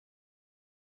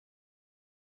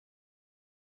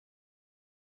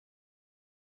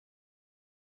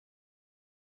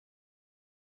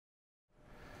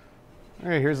All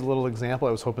right, here's a little example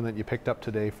I was hoping that you picked up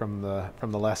today from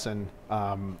the lesson.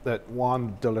 That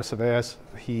Juan de Lesseps,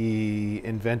 he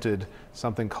invented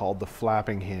something called the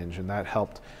flapping hinge, and that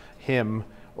helped him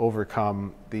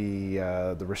overcome the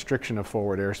restriction of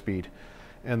forward airspeed.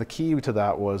 And the key to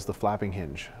that was the flapping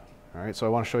hinge. All right, so I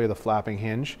want to show you the flapping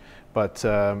hinge, but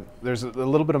there's a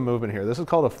little bit of movement here. This is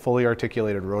called a fully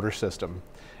articulated rotor system,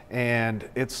 and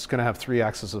it's going to have 3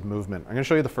 axes of movement. I'm going to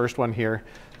show you the first one here.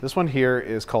 This one here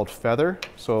is called feather.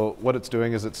 So what it's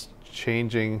doing is it's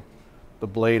changing the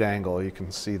blade angle. You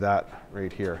can see that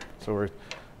right here. So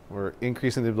we're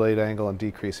increasing the blade angle and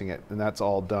decreasing it, and that's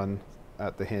all done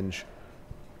at the hinge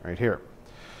right here.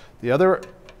 The other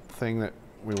thing that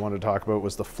we wanted to talk about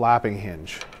was the flapping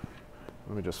hinge.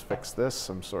 Let me just fix this.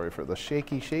 I'm sorry for the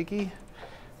shaky.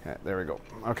 Okay, there we go.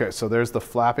 Okay, so there's the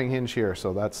flapping hinge here.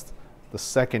 So that's the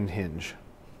second hinge.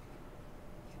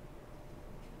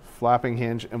 Flapping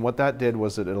hinge, and what that did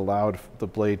was it allowed the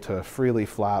blade to freely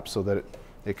flap so that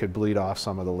it could bleed off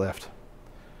some of the lift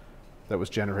that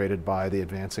was generated by the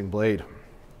advancing blade.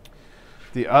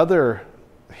 The other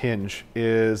hinge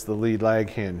is the lead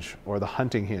lag hinge, or the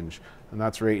hunting hinge, and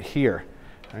that's right here.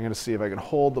 I'm going to see if I can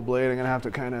hold the blade. I'm going to have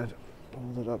to kind of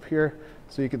hold it up here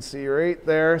so you can see right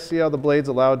there. See how the blade's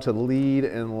allowed to lead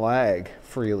and lag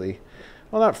freely.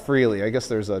 Well, not freely. I guess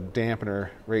there's a dampener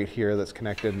right here that's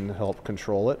connected and help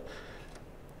control it.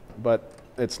 But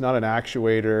it's not an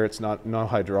actuator. It's not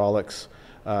hydraulics,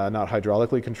 not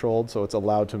hydraulically controlled, so it's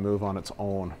allowed to move on its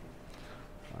own.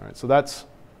 All right, so that's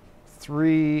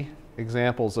 3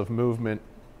 examples of movement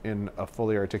in a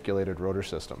fully articulated rotor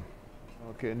system.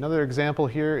 Okay, another example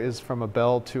here is from a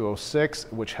Bell 206,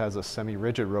 which has a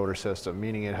semi-rigid rotor system,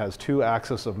 meaning it has 2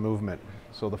 axes of movement.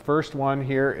 So the first one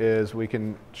here is we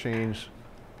can change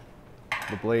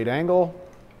the blade angle,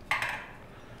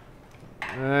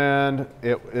 and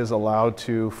it is allowed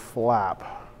to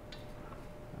flap.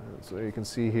 So you can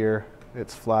see here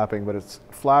it's flapping, but it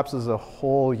flaps as a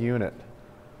whole unit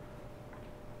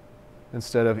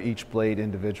instead of each blade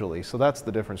individually. So that's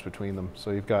the difference between them.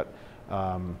 So you've got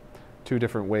 2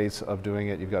 different ways of doing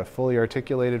it. You've got a fully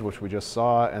articulated, which we just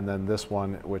saw, and then this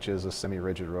one, which is a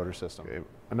semi-rigid rotor system. Okay.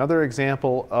 Another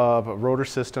example of a rotor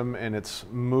system and its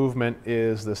movement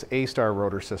is this A-star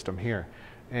rotor system here.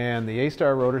 And the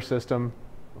A-star rotor system,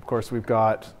 of course, we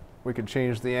can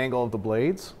change the angle of the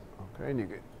blades. Okay, and you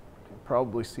can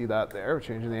probably see that there,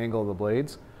 changing the angle of the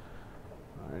blades.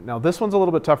 All right, now this one's a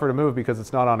little bit tougher to move because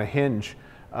it's not on a hinge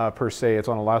per se, it's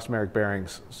on elastomeric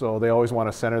bearings. So they always want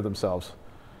to center themselves.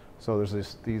 So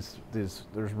there's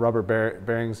there's rubber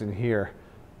bearings in here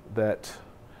that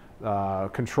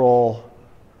control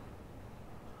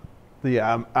the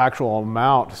actual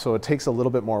amount. So it takes a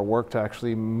little bit more work to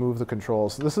actually move the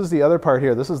controls. So this is the other part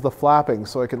here. This is the flapping.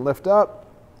 So I can lift up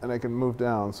and I can move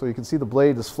down. So you can see the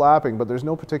blade is flapping, but there's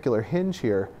no particular hinge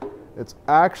here. It's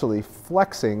actually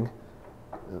flexing.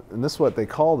 And this is what they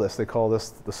call this. They call this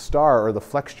the star, or the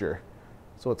flexure.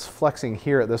 So it's flexing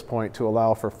here at this point to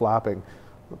allow for flapping.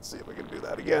 Let's see if we can do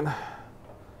that again.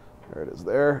 There it is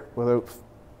there, without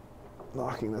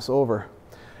knocking this over.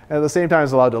 And at the same time,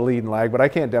 it's allowed to lead and lag, but I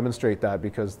can't demonstrate that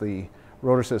because the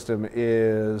rotor system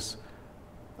is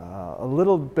a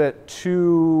little bit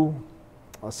too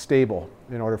stable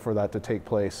in order for that to take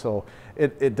place. So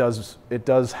it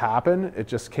does happen. It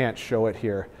just can't show it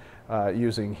here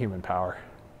using human power.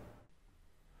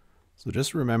 So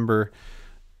just remember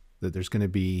that there's going to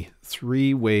be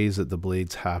 3 ways that the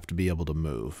blades have to be able to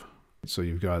move. So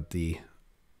you've got the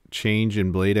change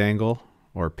in blade angle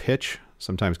or pitch,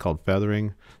 sometimes called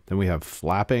feathering. Then we have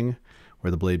flapping,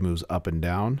 where the blade moves up and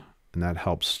down, and that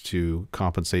helps to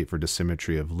compensate for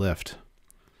dissymmetry of lift.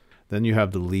 Then you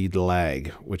have the lead lag,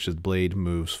 which is the blade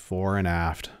moves fore and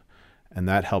aft, and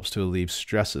that helps to alleviate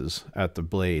stresses at the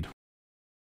blade